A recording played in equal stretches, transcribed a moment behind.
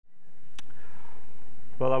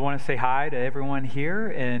Well, I want to say hi to everyone here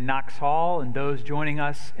in Knox Hall and those joining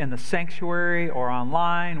us in the sanctuary or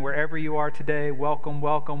online, wherever you are today. Welcome,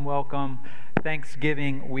 welcome, welcome.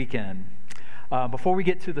 Thanksgiving weekend. Before we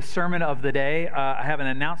get to the sermon of the day, I have an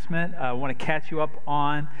announcement I want to catch you up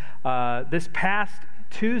on. This past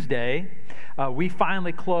Tuesday, we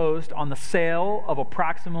finally closed on the sale of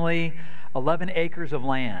approximately 11 acres of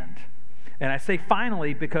land. And I say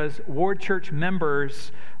finally because Ward Church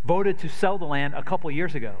members voted to sell the land a couple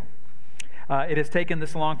years ago. It has taken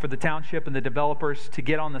this long for the township and the developers to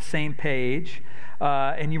get on the same page.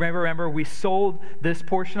 And you may remember we sold this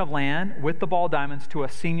portion of land with the Ball Diamonds to a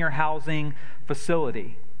senior housing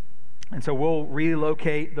facility. And so we'll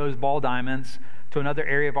relocate those Ball Diamonds to another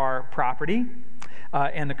area of our property.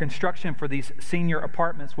 And the construction for these senior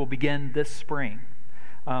apartments will begin this spring.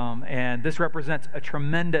 And this represents a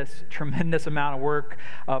tremendous amount of work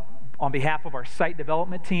on behalf of our site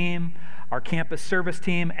development team, our campus service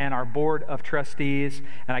team, and our board of trustees.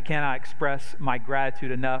 And I cannot express my gratitude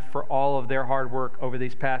enough for all of their hard work over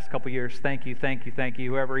these past couple years. Thank you, thank you, thank you,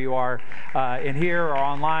 whoever you are in here or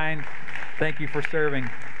online. Thank you for serving.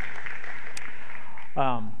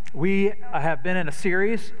 We have been in a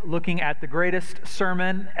series looking at the greatest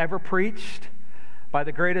sermon ever preached by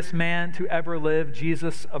the greatest man to ever live,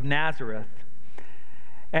 Jesus of Nazareth.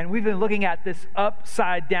 And we've been looking at this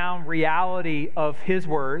upside-down reality of his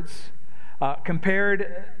words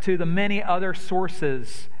compared to the many other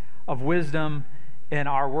sources of wisdom in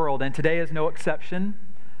our world. And today is no exception.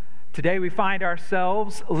 Today we find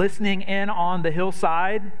ourselves listening in on the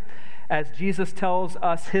hillside as Jesus tells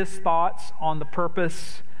us his thoughts on the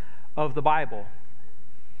purpose of the Bible.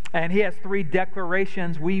 And he has three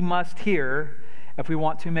declarations we must hear if we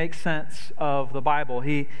want to make sense of the Bible.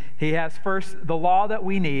 He has first the law that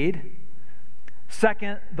we need,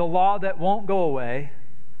 second, the law that won't go away,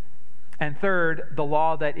 and third, the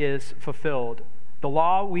law that is fulfilled. The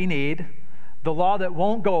law we need, the law that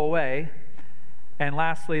won't go away, and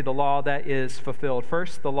lastly, the law that is fulfilled.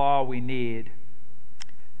 First, the law we need.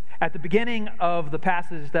 At the beginning of the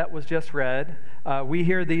passage that was just read, we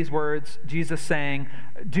hear these words, Jesus saying,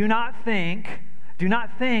 Do not think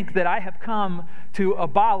that I have come to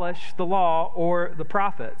abolish the law or the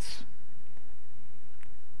prophets.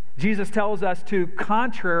 Jesus tells us to,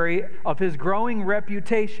 contrary of his growing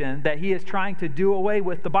reputation that he is trying to do away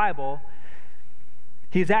with the Bible,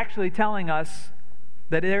 he's actually telling us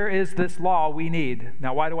that there is this law we need.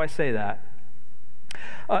 Now, why do I say that?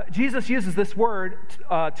 Jesus uses this word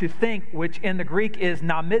to think, which in the Greek is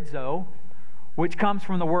namidzo, which comes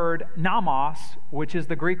from the word namos, which is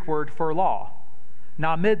the Greek word for law.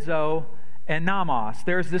 Namidzo and namos.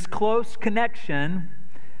 There's this close connection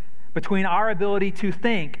between our ability to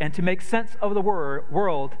think and to make sense of the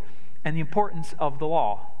world and the importance of the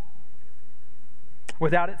law.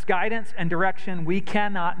 Without its guidance and direction, we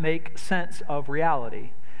cannot make sense of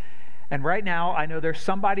reality. And right now, I know there's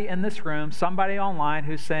somebody in this room, somebody online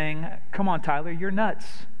who's saying, come on, Tyler, you're nuts.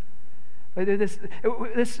 We're in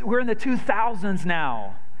the 2000s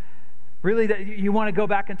now. Really, that you want to go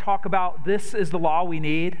back and talk about this is the law we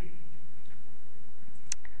need?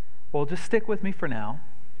 Well, just stick with me for now.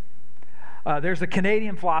 There's a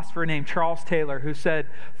Canadian philosopher named Charles Taylor who said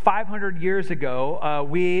 500 years ago,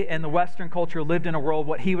 we in the Western culture lived in a world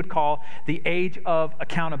what he would call the age of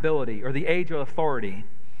accountability or the age of authority.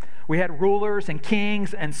 We had rulers and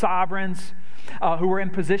kings and sovereigns who were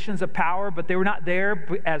in positions of power, but they were not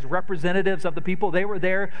there as representatives of the people. They were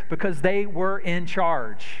there because they were in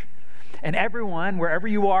charge. And everyone, wherever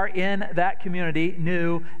you are in that community,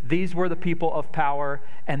 knew these were the people of power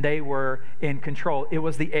and they were in control. It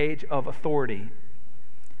was the age of authority.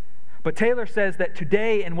 But Taylor says that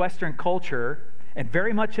today in Western culture, and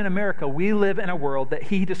very much in America, we live in a world that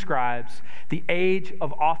he describes the age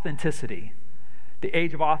of authenticity. The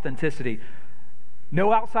age of authenticity.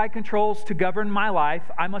 No outside controls to govern my life.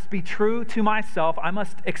 I must be true to myself. I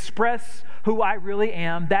must express who I really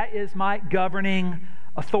am. That is my governing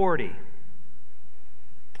authority.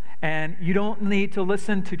 And you don't need to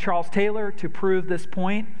listen to Charles Taylor to prove this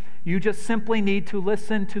point. You just simply need to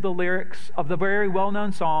listen to the lyrics of the very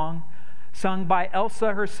well-known song sung by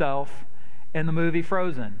Elsa herself in the movie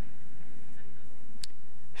Frozen.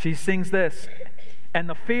 She sings this, and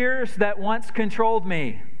the fears that once controlled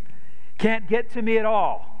me can't get to me at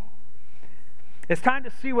all. It's time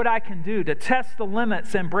to see what I can do, to test the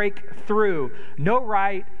limits and break through. No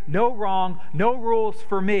right, no wrong, no rules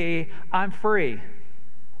for me. I'm free.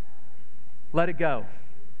 Let it go.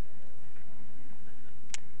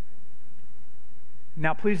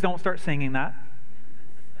 Now, please don't start singing that.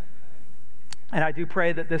 And I do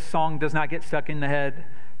pray that this song does not get stuck in the head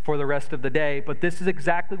for the rest of the day, but this is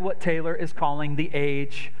exactly what Taylor is calling the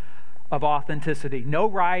age of authenticity. No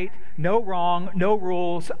right, no wrong, no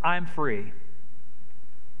rules, I'm free.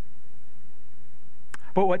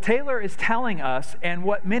 But what Taylor is telling us, and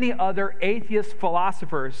what many other atheist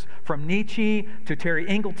philosophers, from Nietzsche to Terry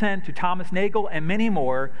Eagleton to Thomas Nagel and many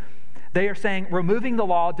more, they are saying removing the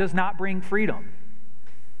law does not bring freedom.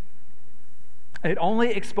 It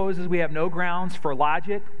only exposes we have no grounds for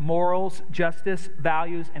logic, morals, justice,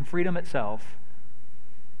 values, and freedom itself.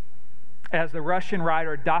 As the Russian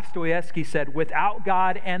writer Dostoevsky said, without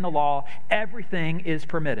God and the law, everything is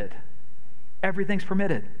permitted. Everything's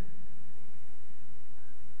permitted.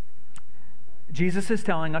 Jesus is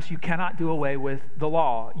telling us you cannot do away with the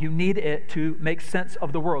law. You need it to make sense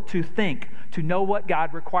of the world, to think, to know what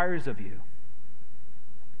God requires of you.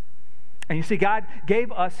 And you see, God gave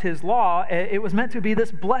us His law. It was meant to be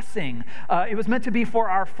this blessing. It was meant to be for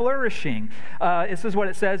our flourishing. This is what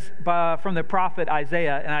it says from the prophet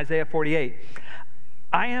Isaiah in Isaiah 48.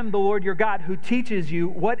 I am the Lord your God who teaches you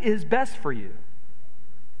what is best for you.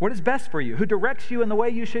 What is best for you? Who directs you in the way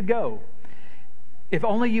you should go. If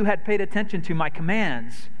only you had paid attention to my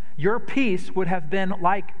commands, your peace would have been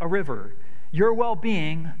like a river, your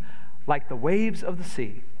well-being like the waves of the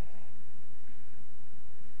sea.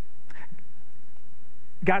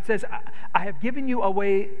 God says, I have given you a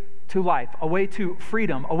way to life, a way to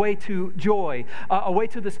freedom, a way to joy, a way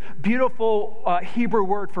to this beautiful Hebrew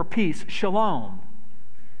word for peace, shalom,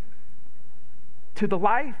 to the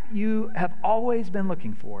life you have always been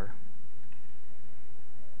looking for.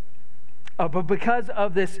 But because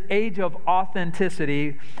of this age of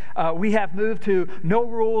authenticity, we have moved to no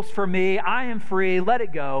rules for me, I am free, let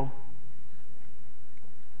it go.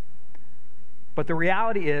 But the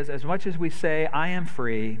reality is, as much as we say, I am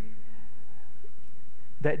free,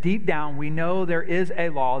 that deep down we know there is a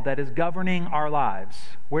law that is governing our lives.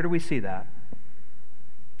 Where do we see that?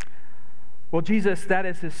 Well, Jesus, that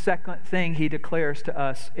is His second thing He declares to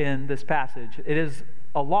us in this passage. It is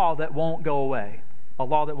a law that won't go away. A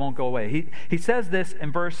law that won't go away. He says this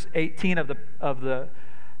in verse 18 of the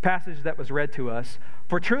passage that was read to us.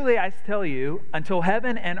 For truly I tell you, until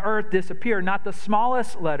heaven and earth disappear, not the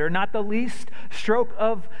smallest letter, not the least stroke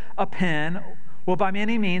of a pen will by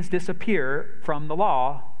any means disappear from the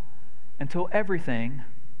law until everything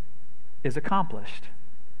is accomplished.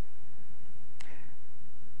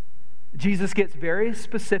 Jesus gets very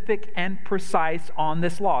specific and precise on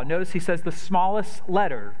this law. Notice He says the smallest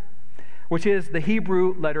letter, which is the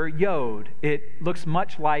Hebrew letter Yod. It looks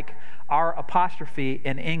much like our apostrophe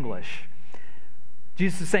in English.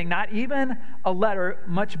 Jesus is saying not even a letter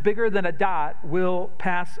much bigger than a dot will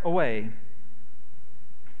pass away.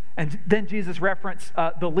 And then Jesus referenced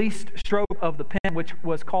the least stroke of the pen, which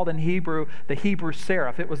was called in Hebrew the Hebrew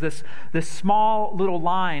serif. It was this small little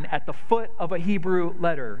line at the foot of a Hebrew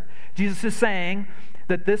letter. Jesus is saying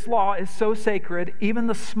that this law is so sacred, even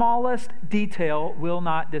the smallest detail will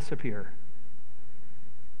not disappear.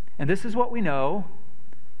 And this is what we know,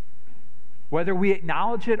 whether we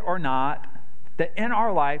acknowledge it or not, that in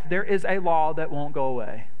our life there is a law that won't go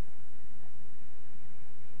away.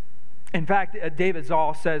 In fact, David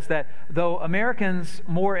Zoll says that though Americans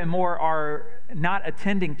more and more are not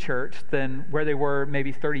attending church than where they were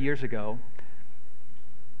maybe 30 years ago,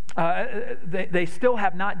 they still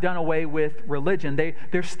have not done away with religion.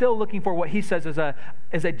 They're still looking for what he says is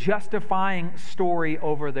a justifying story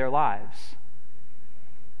over their lives.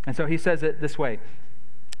 And so he says it this way: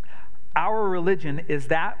 our religion is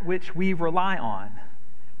that which we rely on,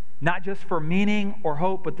 not just for meaning or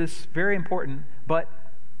hope, but this very important, but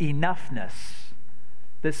enoughness.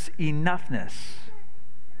 This enoughness.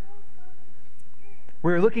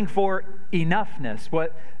 We're looking for enoughness,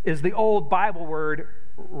 what is the old Bible word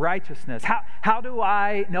righteousness. How do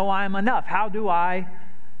I know I'm enough? How do I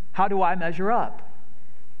measure up?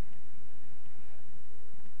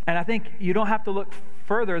 And I think you don't have to look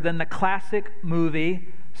further than the classic movie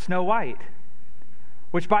Snow White,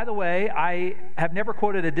 which, by the way, I have never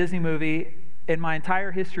quoted a Disney movie in my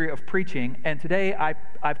entire history of preaching, and today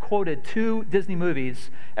I've quoted 2 Disney movies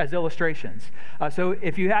as illustrations. So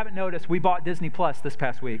if you haven't noticed, we bought Disney Plus this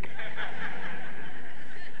past week.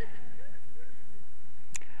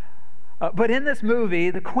 But in this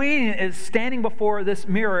movie, the queen is standing before this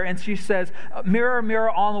mirror, and she says, "Mirror,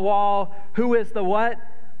 mirror on the wall, who is the what?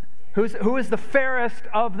 Who is the fairest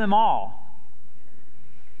of them all?"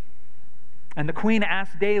 And the queen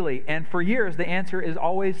asks daily, and for years the answer is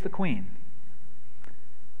always the queen.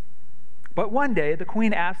 But one day the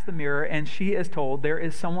queen asks the mirror, and she is told there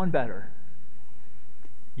is someone better.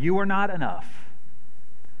 You are not enough.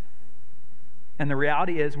 And the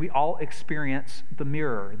reality is we all experience the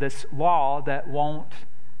mirror, this law that won't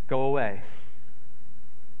go away.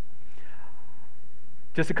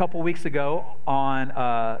 Just a couple weeks ago, on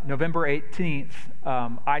November 18th,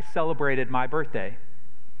 I celebrated my birthday.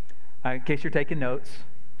 In case you're taking notes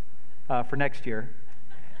for next year.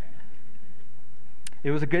 It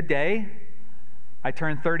was a good day. I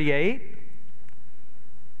turned 38.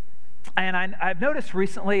 And I've noticed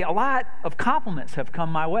recently a lot of compliments have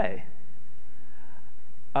come my way.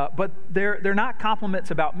 But they're not compliments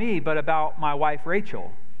about me, but about my wife,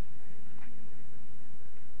 Rachel.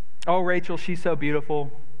 Oh, Rachel, she's so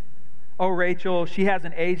beautiful. Oh, Rachel, she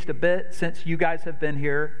hasn't aged a bit since you guys have been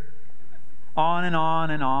here. On and on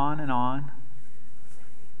and on and on.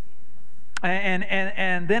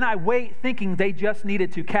 And then I wait thinking they just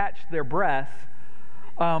needed to catch their breath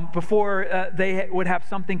before they would have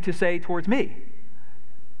something to say towards me.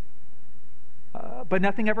 But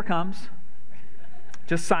nothing ever comes.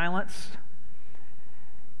 Just silence.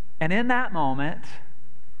 And in that moment,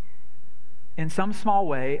 in some small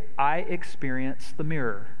way, I experience the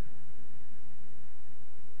mirror.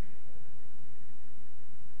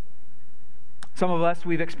 Some of us,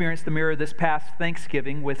 we've experienced the mirror this past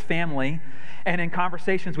Thanksgiving with family, and in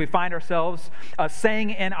conversations we find ourselves saying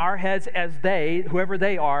in our heads as they, whoever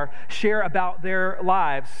they are, share about their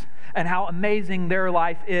lives and how amazing their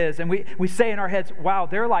life is. And we say in our heads, wow,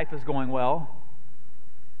 their life is going well.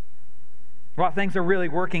 Wow, things are really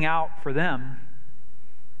working out for them.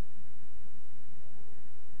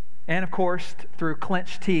 And of course, through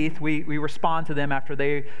clenched teeth, we respond to them after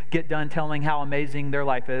they get done telling how amazing their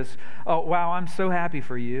life is. Oh, wow, I'm so happy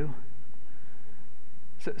for you.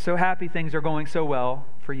 So happy things are going so well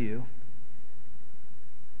for you.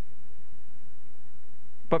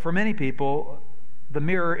 But for many people, the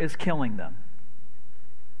mirror is killing them.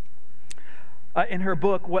 In her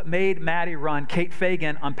book, What Made Maddie Run, Kate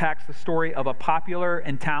Fagan unpacks the story of a popular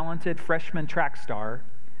and talented freshman track star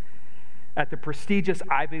at the prestigious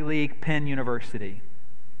Ivy League Penn University,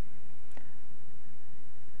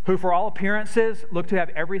 who for all appearances looked to have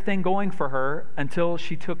everything going for her until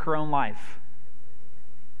she took her own life.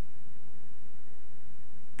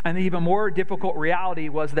 And the even more difficult reality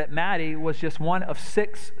was that Maddie was just one of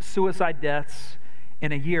 6 suicide deaths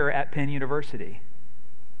in a year at Penn University.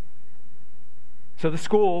 So the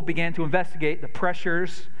school began to investigate the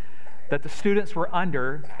pressures that the students were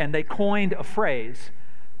under, and they coined a phrase,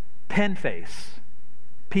 Penn face.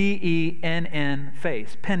 Penn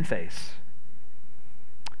face. Penn face.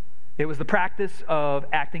 It was the practice of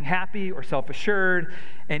acting happy or self-assured,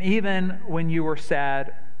 and even when you were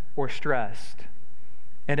sad or stressed.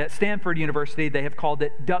 And at Stanford University, they have called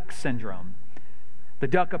it duck syndrome. The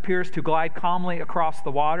duck appears to glide calmly across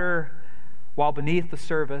the water, while beneath the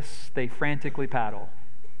surface, they frantically paddle.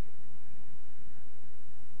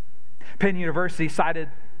 Penn University cited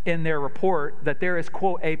in their report that there is,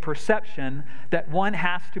 quote, a perception that one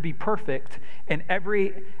has to be perfect in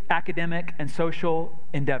every academic and social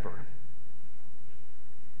endeavor.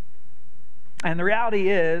 And the reality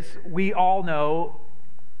is, we all know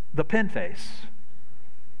the Penn face.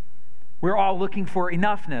 We're all looking for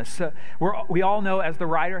enoughness. We all know, as the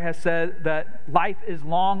writer has said, that life is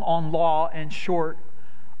long on law and short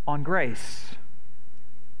on grace.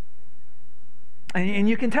 And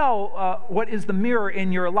you can tell what is the mirror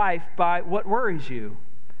in your life by what worries you.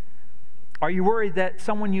 Are you worried that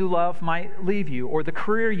someone you love might leave you, or the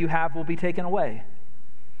career you have will be taken away?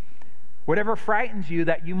 Whatever frightens you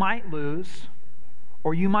that you might lose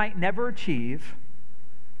or you might never achieve,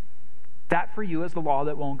 that for you is the law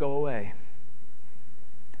that won't go away.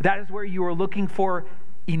 That is where you are looking for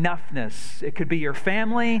enoughness. It could be your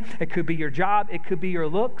family, it could be your job, it could be your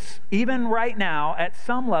looks. Even right now, at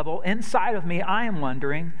some level inside of me, I am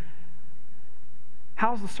wondering,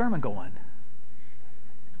 how's the sermon going?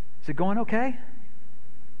 Is it going okay?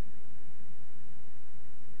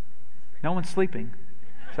 No one's sleeping,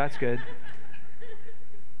 so that's good.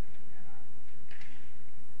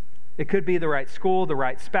 It could be the right school, the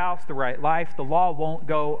right spouse, the right life. The law won't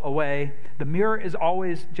go away. The mirror is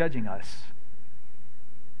always judging us.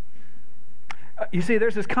 You see,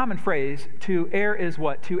 there's this common phrase, to err is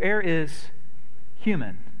what? To err is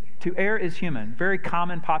human. To err is human. Very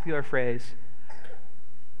common, popular phrase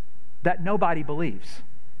that nobody believes.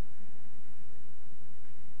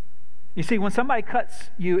 You see, when somebody cuts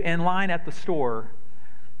you in line at the store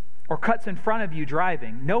or cuts in front of you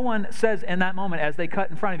driving, no one says in that moment as they cut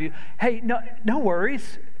in front of you, hey, no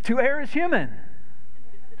worries, to err is human.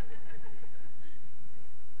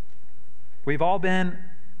 We've all been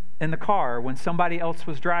in the car when somebody else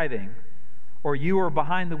was driving, or you were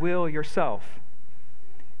behind the wheel yourself.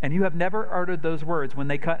 and you have never uttered those words when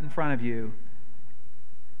they cut in front of you,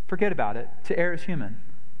 forget about it. To err is human.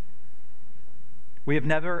 We have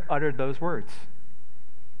never uttered those words.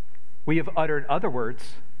 We have uttered other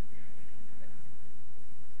words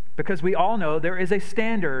because we all know there is a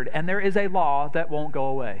standard and there is a law that won't go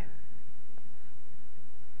away.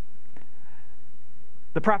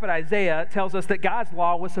 The prophet Isaiah tells us that God's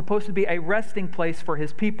law was supposed to be a resting place for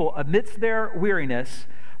his people amidst their weariness,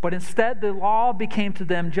 but instead the law became to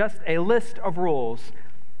them just a list of rules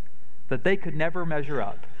that they could never measure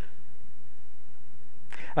up.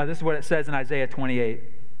 This is what it says in Isaiah 28.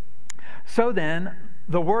 So then,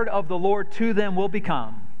 the word of the Lord to them will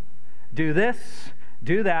become, do this,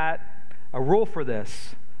 do that, a rule for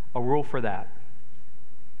this, a rule for that.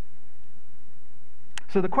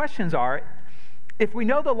 So the questions are, if we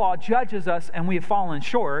know the law judges us and we have fallen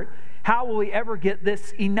short, how will we ever get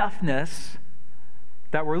this enoughness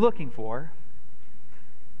that we're looking for?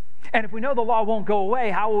 And if we know the law won't go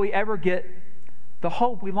away, how will we ever get the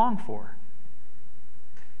hope we long for?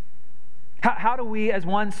 How do we, as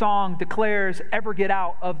one song declares, ever get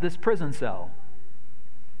out of this prison cell?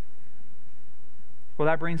 Well,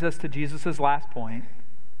 that brings us to Jesus' last point,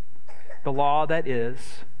 the law that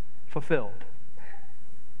is fulfilled.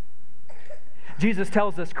 Jesus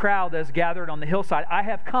tells this crowd that is gathered on the hillside, I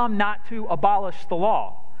have come not to abolish the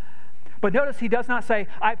law. But notice he does not say,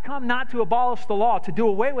 I've come not to abolish the law, to do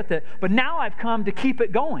away with it, but now I've come to keep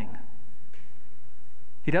it going.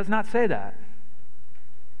 He does not say that.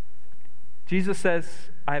 Jesus says,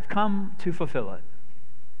 I have come to fulfill it.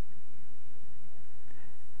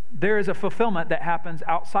 There is a fulfillment that happens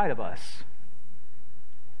outside of us.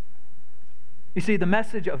 You see, the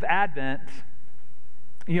message of Advent,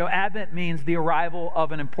 Advent means the arrival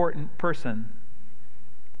of an important person.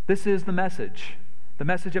 This is the message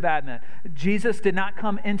of Advent. Jesus did not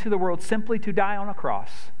come into the world simply to die on a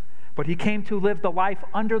cross, but he came to live the life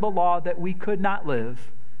under the law that we could not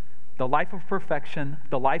live, the life of perfection,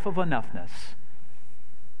 the life of enoughness.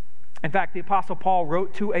 In fact, the Apostle Paul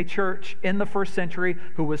wrote to a church in the first century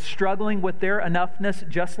who was struggling with their enoughness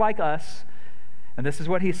just like us, and this is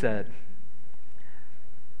what he said.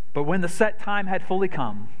 But when the set time had fully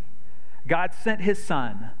come, God sent his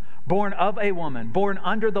Son, born of a woman, born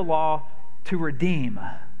under the law, to redeem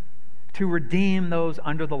those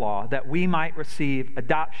under the law, that we might receive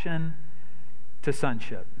adoption to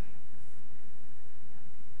sonship.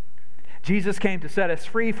 Jesus came to set us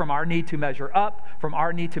free from our need to measure up, from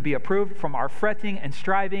our need to be approved, from our fretting and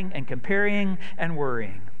striving and comparing and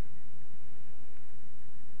worrying.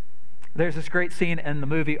 There's this great scene in the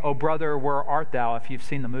movie, Oh Brother, Where Art Thou? If you've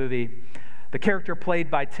seen the movie, the character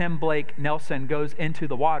played by Tim Blake Nelson goes into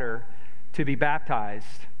the water to be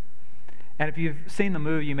baptized. And if you've seen the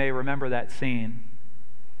movie, you may remember that scene.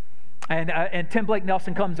 And Tim Blake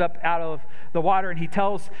Nelson comes up out of the water and he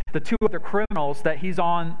tells the two other criminals that he's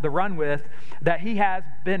on the run with that he has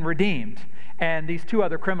been redeemed. And these two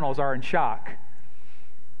other criminals are in shock.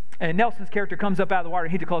 And Nelson's character comes up out of the water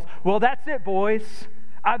and he declares, well, that's it, boys.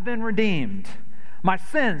 I've been redeemed. My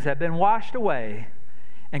sins have been washed away,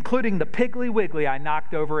 including the Piggly Wiggly I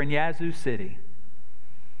knocked over in Yazoo City.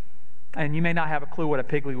 And you may not have a clue what a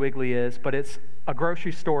Piggly Wiggly is, but it's a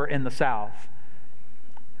grocery store in the South.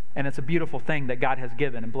 And it's a beautiful thing that God has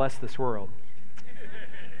given and blessed this world.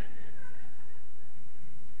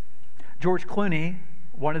 George Clooney,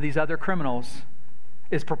 one of these other criminals,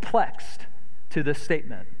 is perplexed to this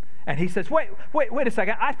statement. And he says, wait a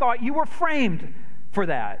second. I thought you were framed for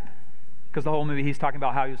that. Because the whole movie he's talking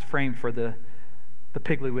about how he was framed for the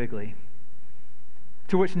Piggly Wiggly.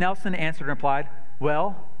 To which Nelson answered and replied,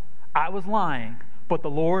 well, I was lying, but the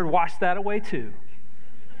Lord washed that away too.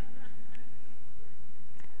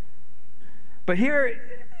 But here,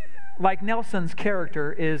 like Nelson's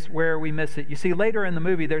character, is where we miss it. You see, later in the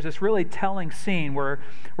movie, there's this really telling scene where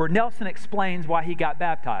Nelson explains why he got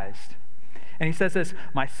baptized. And he says this,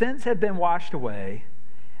 my sins have been washed away.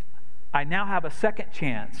 I now have a second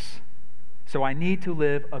chance, so I need to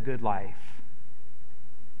live a good life.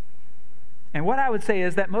 And what I would say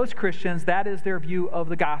is that most Christians, that is their view of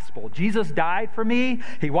the gospel. Jesus died for me.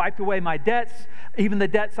 He wiped away my debts, even the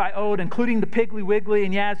debts I owed, including the Piggly Wiggly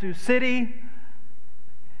in Yazoo City.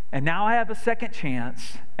 And now I have a second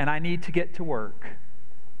chance, and I need to get to work.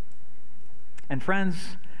 And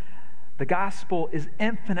friends, the gospel is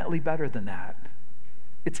infinitely better than that.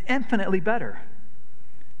 It's infinitely better.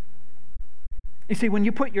 You see, when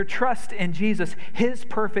you put your trust in Jesus, his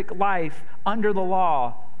perfect life under the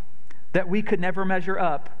law that we could never measure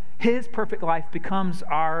up, his perfect life becomes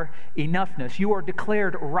our enoughness. You are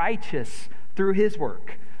declared righteous through his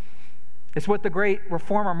work. It's what the great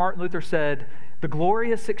reformer Martin Luther said the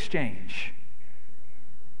glorious exchange.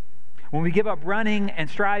 When we give up running and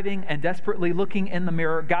striving and desperately looking in the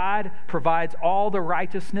mirror, God provides all the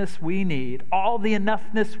righteousness we need, all the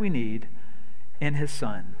enoughness we need in His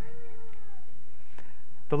Son.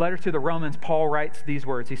 The letter to the Romans, Paul writes these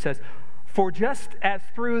words. He says, "For just as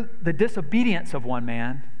through the disobedience of one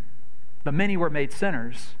man, the many were made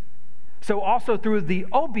sinners, so also through the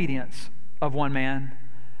obedience of one man,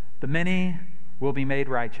 the many will be made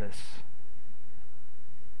righteous."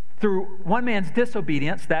 Through one man's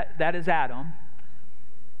disobedience, that is Adam,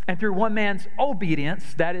 and through one man's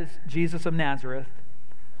obedience, that is Jesus of Nazareth,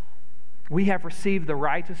 we have received the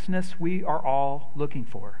righteousness we are all looking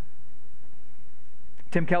for.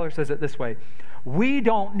 Tim Keller says it this way: we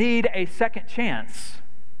don't need a second chance.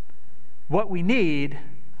 What we need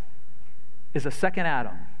is a second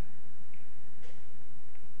Adam.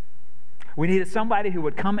 We needed somebody who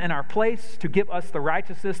would come in our place to give us the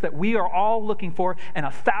righteousness that we are all looking for and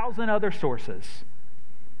 1,000 other sources.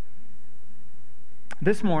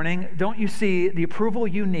 This morning, don't you see the approval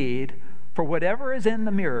you need for whatever is in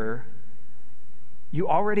the mirror you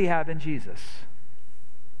already have in Jesus?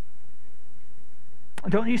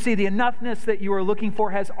 Don't you see the enoughness that you are looking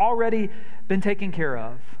for has already been taken care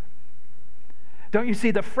of? Don't you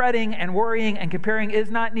see the fretting and worrying and comparing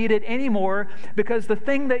is not needed anymore, because the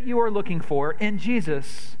thing that you are looking for in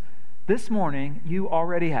Jesus this morning, you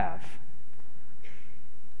already have.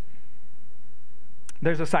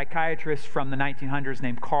 There's a psychiatrist from the 1900s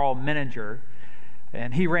named Carl Menninger,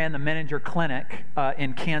 and he ran the Menninger Clinic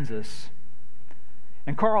in Kansas.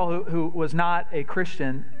 And Carl, who was not a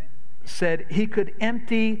Christian, said he could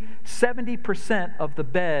empty 70% of the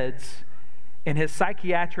beds in his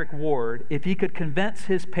psychiatric ward if he could convince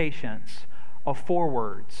his patients of four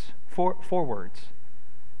words.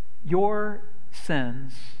 Your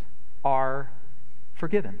sins are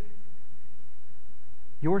forgiven.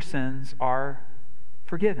 Your sins are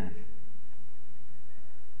forgiven.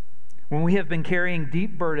 When we have been carrying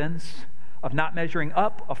deep burdens of not measuring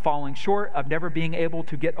up, of falling short, of never being able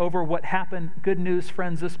to get over what happened, good news,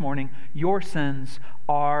 friends, this morning, your sins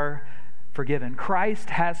are forgiven.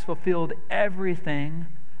 Christ has fulfilled everything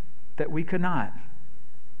that we could not.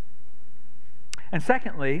 And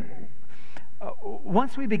secondly,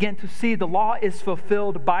 once we begin to see the law is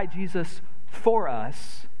fulfilled by Jesus for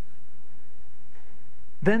us,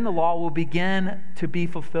 then the law will begin to be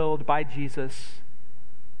fulfilled by Jesus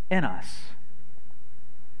in us.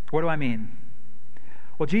 What do I mean?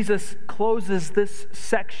 Well, Jesus closes this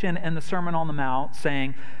section in the Sermon on the Mount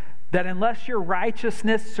saying that unless your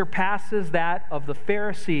righteousness surpasses that of the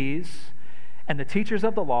Pharisees and the teachers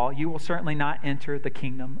of the law, you will certainly not enter the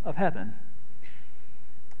kingdom of heaven.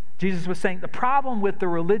 Jesus was saying the problem with the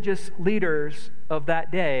religious leaders of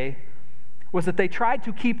that day was that they tried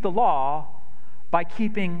to keep the law by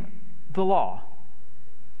keeping the law.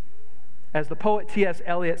 As the poet T.S.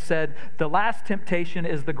 Eliot said, the last temptation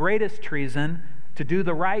is the greatest treason, to do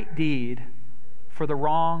the right deed for the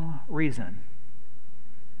wrong reason.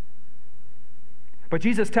 But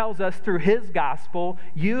Jesus tells us through His gospel,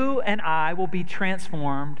 you and I will be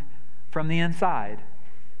transformed from the inside.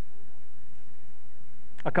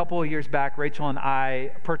 A couple of years back, Rachel and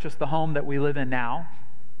I purchased the home that we live in now.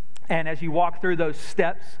 And as you walk through those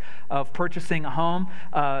steps of purchasing a home,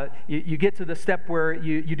 you get to the step where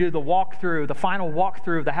you do the walkthrough, the final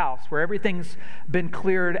walkthrough of the house, where everything's been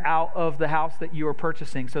cleared out of the house that you are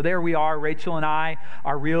purchasing. So there we are, Rachel and I,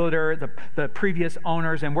 our realtor, the previous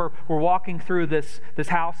owners, and we're walking through this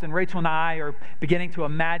house, and Rachel and I are beginning to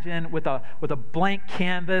imagine with a blank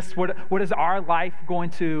canvas, what is our life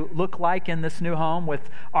going to look like in this new home with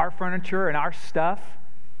our furniture and our stuff.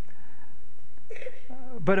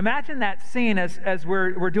 But imagine that scene as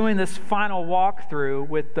we're doing this final walkthrough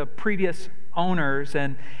with the previous owners,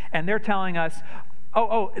 and they're telling us,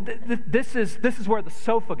 this is where the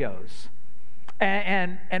sofa goes,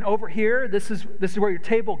 and over here this is where your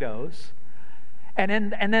table goes, and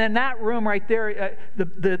then in that room right there,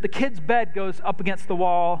 the kid's bed goes up against the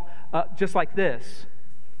wall, just like this.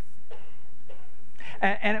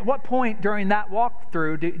 And at what point during that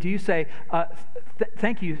walkthrough do you say,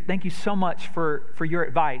 thank you so much for your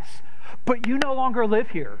advice, but you no longer live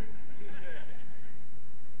here?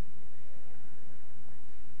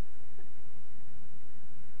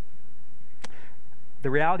 The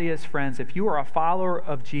reality is, friends, if you are a follower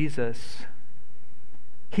of Jesus,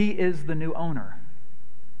 He is the new owner.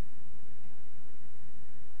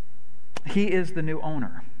 He is the new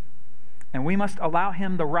owner. And we must allow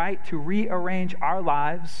Him the right to rearrange our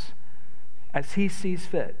lives as He sees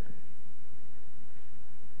fit.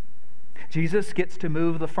 Jesus gets to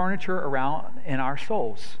move the furniture around in our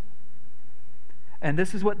souls. And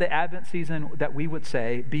this is what the Advent season that we would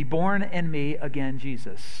say, be born in me again,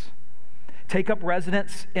 Jesus. Take up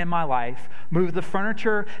residence in my life. Move the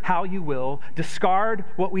furniture how you will. Discard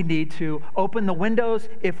what we need to. Open the windows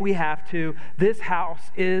if we have to. This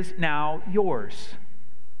house is now yours.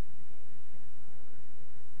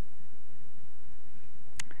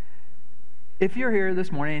 If you're here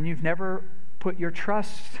this morning and you've never put your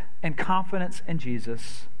trust and confidence in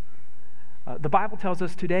Jesus, the Bible tells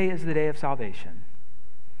us today is the day of salvation.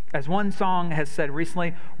 As one song has said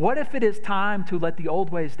recently, what if it is time to let the old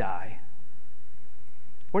ways die?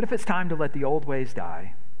 What if it's time to let the old ways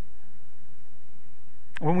die?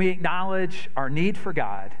 When we acknowledge our need for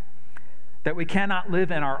God, that we cannot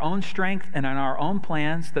live in our own strength and in our own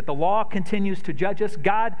plans, that the law continues to judge us,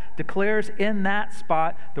 God declares in that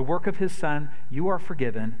spot the work of his Son, you are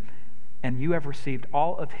forgiven, and you have received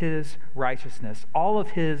all of his righteousness, all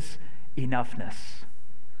of his enoughness.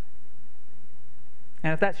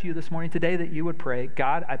 And if that's you this morning, today that you would pray,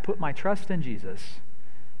 God, I put my trust in Jesus,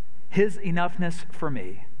 his enoughness for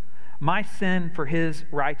me, my sin for his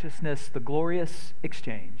righteousness, the glorious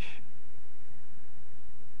exchange.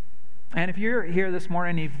 And if you're here this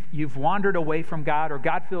morning, you've wandered away from God, or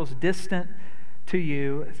God feels distant to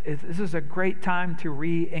you, this is a great time to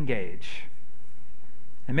re-engage.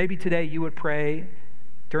 And maybe today you would pray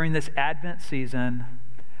during this Advent season,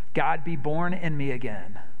 God, be born in me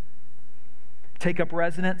again. Take up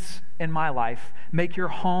residence in my life. Make your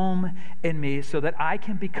home in me so that I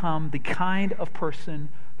can become the kind of person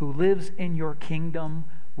who lives in your kingdom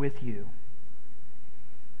with you.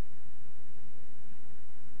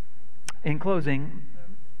 In closing,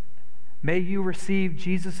 may you receive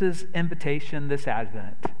Jesus' invitation this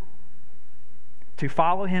Advent to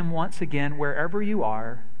follow him once again wherever you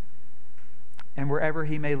are and wherever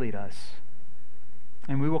he may lead us.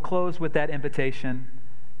 And we will close with that invitation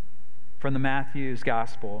from the Matthew's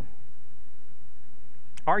Gospel.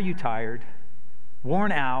 Are you tired,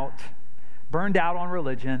 worn out, burned out on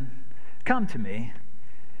religion? Come to me,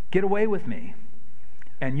 get away with me,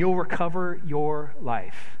 and you'll recover your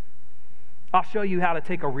life. I'll show you how to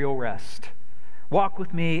take a real rest. Walk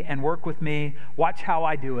with me and work with me. Watch how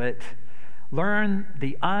I do it. Learn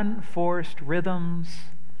the unforced rhythms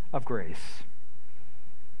of grace.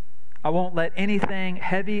 I won't let anything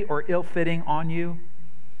heavy or ill-fitting on you.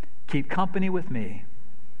 Keep company with me,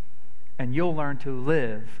 and you'll learn to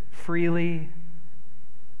live freely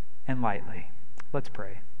and lightly. Let's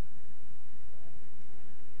pray.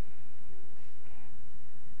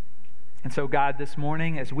 And so, God, this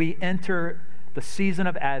morning, as we enter the season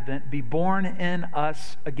of Advent, be born in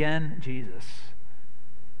us again, Jesus.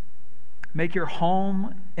 Make your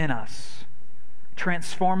home in us.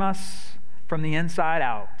 Transform us from the inside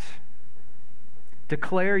out.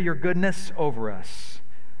 Declare your goodness over us,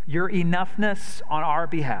 your enoughness on our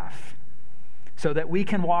behalf, so that we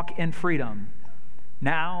can walk in freedom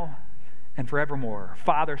now and forevermore.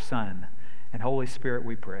 Father, Son, and Holy Spirit,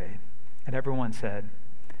 we pray. And everyone said,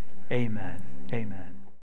 amen. Amen.